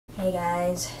Hey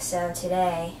guys, so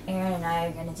today Aaron and I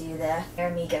are going to do the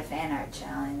EreMika fan art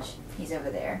challenge. He's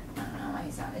over there. I don't know why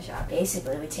he's not in the shop.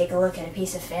 Basically, we take a look at a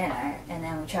piece of fan art and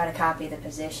then we try to copy the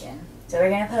position. So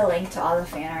we're going to put a link to all the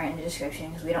fan art in the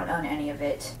description because we don't own any of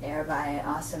it. They are by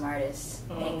awesome artists.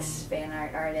 Thanks, fan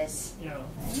art artists. Yeah.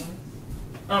 Right?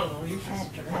 I don't know. You should I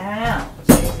don't know.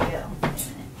 Where did you go?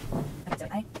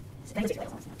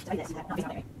 Wait a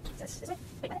minute.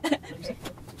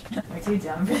 We're too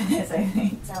dumb for this, I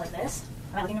think. Sound like this?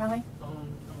 Am I looking the wrong way?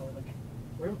 Like,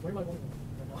 where am I going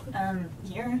right now?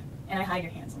 Here. And I hide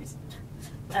your hands.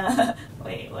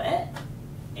 Wait, what?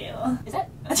 Ew. Is that?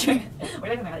 That's your hand. Where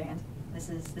did I put my other hand? This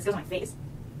goes on my face.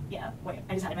 Yeah. Wait,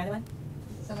 I just hid my other one?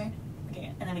 Somewhere?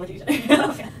 Okay, and then we look at each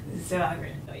other. Okay. This is so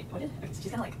awkward. Wait, what did? Okay, so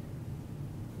she's kind of like.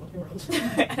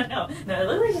 I don't know. No, it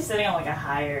looks like she's sitting on like a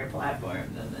higher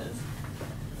platform than this.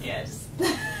 Yeah, just.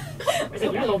 Where's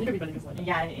it going?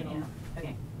 Yeah, you know.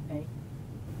 Okay, ready?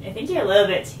 I think you're a little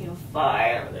bit too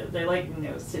far. They're like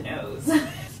nose to nose.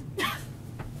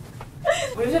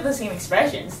 We have the same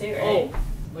expressions too, right? Oh,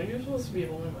 like you're supposed to be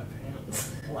holding my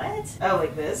pants. What? Oh,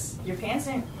 like this? Your pants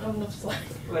aren't. I'm just like.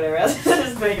 Whatever else.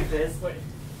 Just like this. Wait.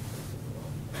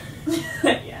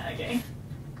 Yeah. Okay.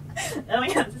 Oh my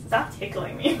god! Stop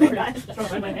tickling me. Oh my god.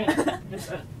 That's not my hand.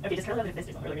 Okay, just curl up your fist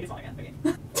or something. Or like it's falling out. Okay.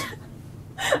 Is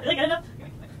that good enough?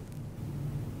 Okay, wait.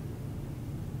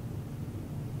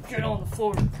 Get on the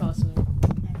floor, cousin. Okay.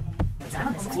 It's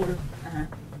on this floor.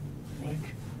 Wait.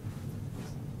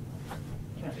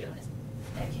 You want to be on this?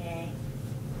 Okay.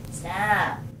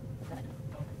 Stop.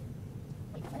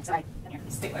 Wait, sorry. Come here.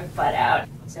 Stick my butt out.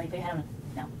 So you put your head on.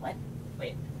 No. What?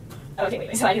 Wait. Okay,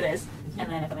 wait. So I do this, and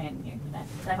then I put my hand in here. Like that.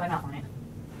 So then I put my mouth on it.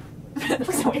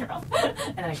 That's the way wrong.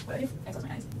 And then I close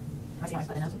my eyes. Am I seeing my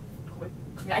butt enough?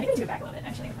 Yeah, I think I do it back a little bit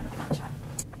actually. I'm not shot.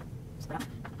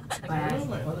 Where's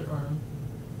my other arm?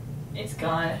 It's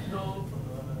gone. No.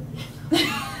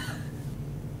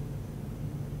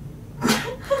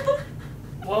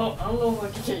 Well, I don't know if I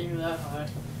can get you that high.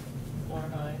 Or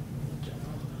high in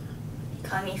general. You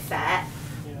call me fat?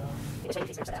 Yeah.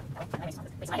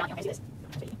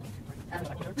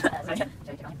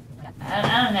 I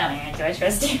don't know, Aaron. Do I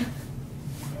trust you?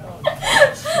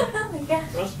 Oh my god.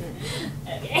 Trust me.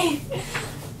 Okay.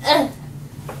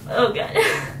 Oh god.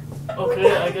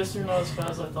 Okay, I guess you're not as fat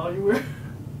as I thought you were.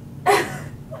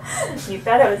 You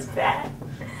thought I was fat?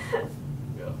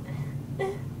 Yeah.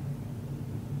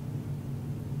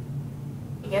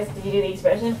 I guess, did you do the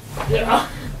expression? Yeah.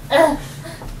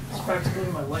 It's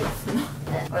practically my life.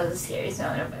 That was the scariest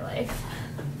moment of my life.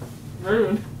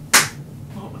 Rude.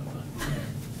 Oh my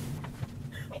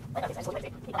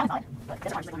god.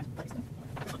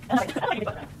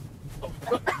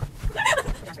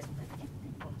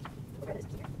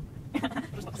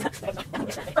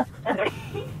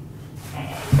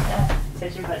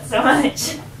 Touch your butt so much.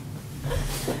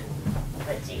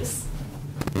 Butt juice.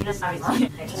 You just obviously.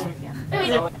 That's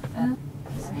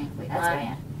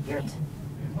right. You're.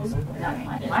 No,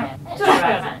 mine.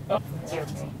 It's your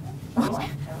turn.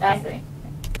 That's the.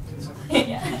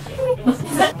 Yeah.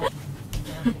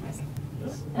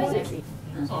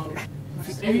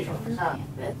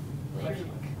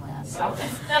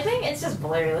 I think it's just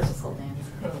blurry. Let's just hold hands.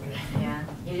 Okay. Yeah.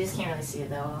 You just can't really see it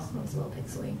though. It's a little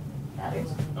pixely.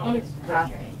 Batteries. Oh.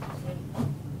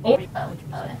 Oh.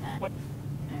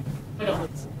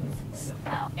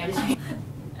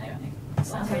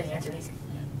 Sounds crazy. Answer these.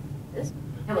 This.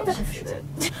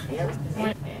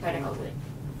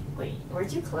 Wait, we're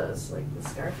too close. Like the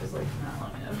scarf is like not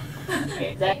long enough. Okay,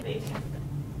 exactly.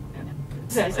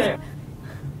 Sorry.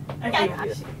 Okay.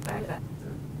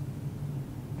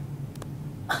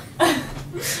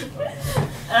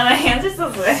 My hands are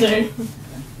still sweaty.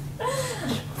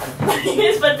 You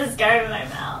just put the scarf in my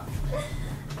mouth.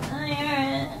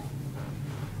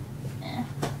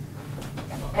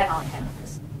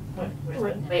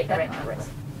 Wait, right on the wrist.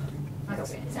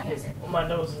 Well, my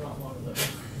nose is not long enough.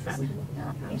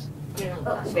 Yeah.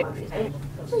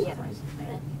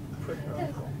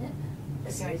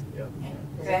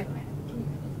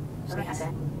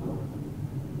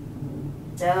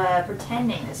 So,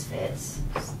 pretending this fits.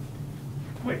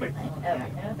 Wait. Wait.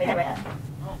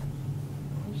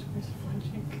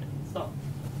 Stop.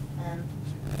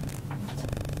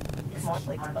 It's more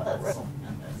like on the wrist.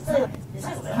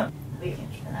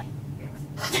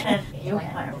 You went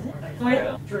hard, is it? Where?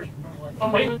 Oh,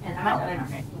 wait. And I'm out.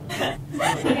 Okay.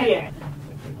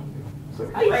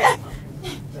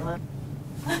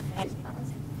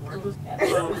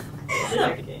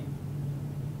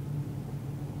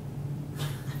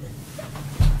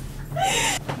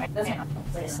 That's not.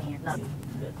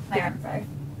 My arm fire.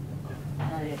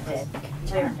 wanted to do it.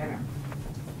 Tell your room.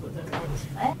 But then what?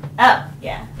 What? Oh,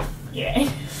 yeah. You're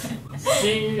right.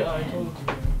 See, I told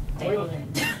you.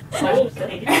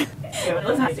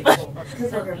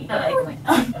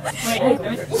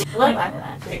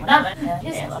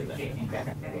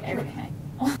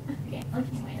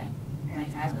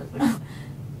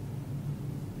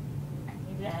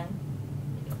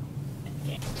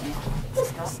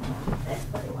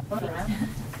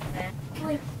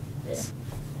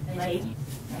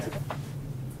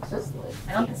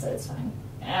 I don't think so, it's fine.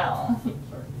 Ow.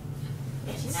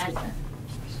 Yeah, she's mad.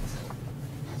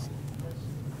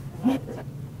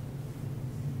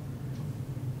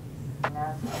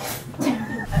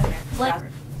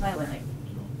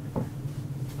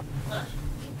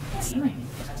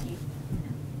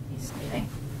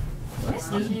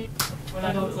 When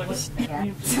I go, it's like,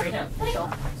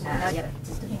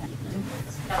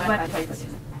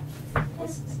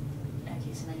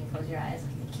 Okay, so then you close your eyes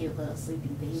like a cute little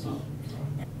sleeping baby.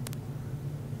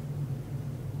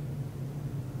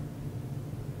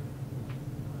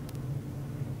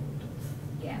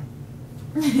 Yeah.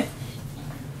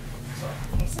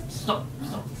 Stop.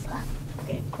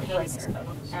 Okay, I feel like this.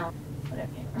 Ow.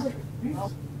 Whatever.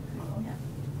 Oh, yeah.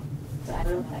 So I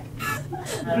don't like.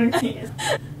 Okay.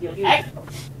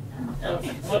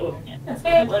 That's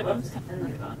good.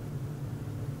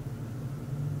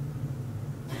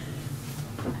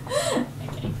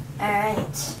 Okay.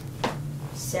 Alright.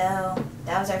 So,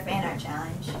 that was our fan art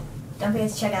challenge. Don't forget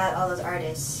to check out all those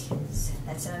artists, 'cause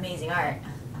that's some amazing art.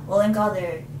 We'll link all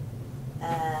their,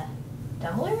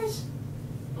 Tumblrs?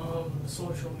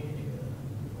 Social media,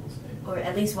 we'll say. Or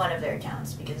at least one of their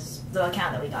accounts, because the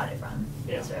account that we got it from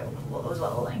Yeah. was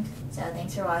what we'll link. So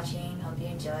thanks for watching. Hope you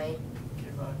enjoyed.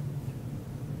 Okay, bye.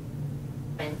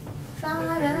 And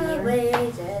far away,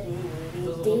 Doesn't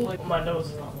look like my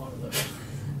nose is not long enough.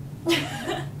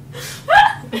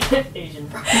 Asian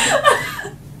pride.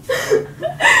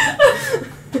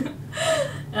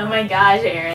 Oh my gosh, Aaron.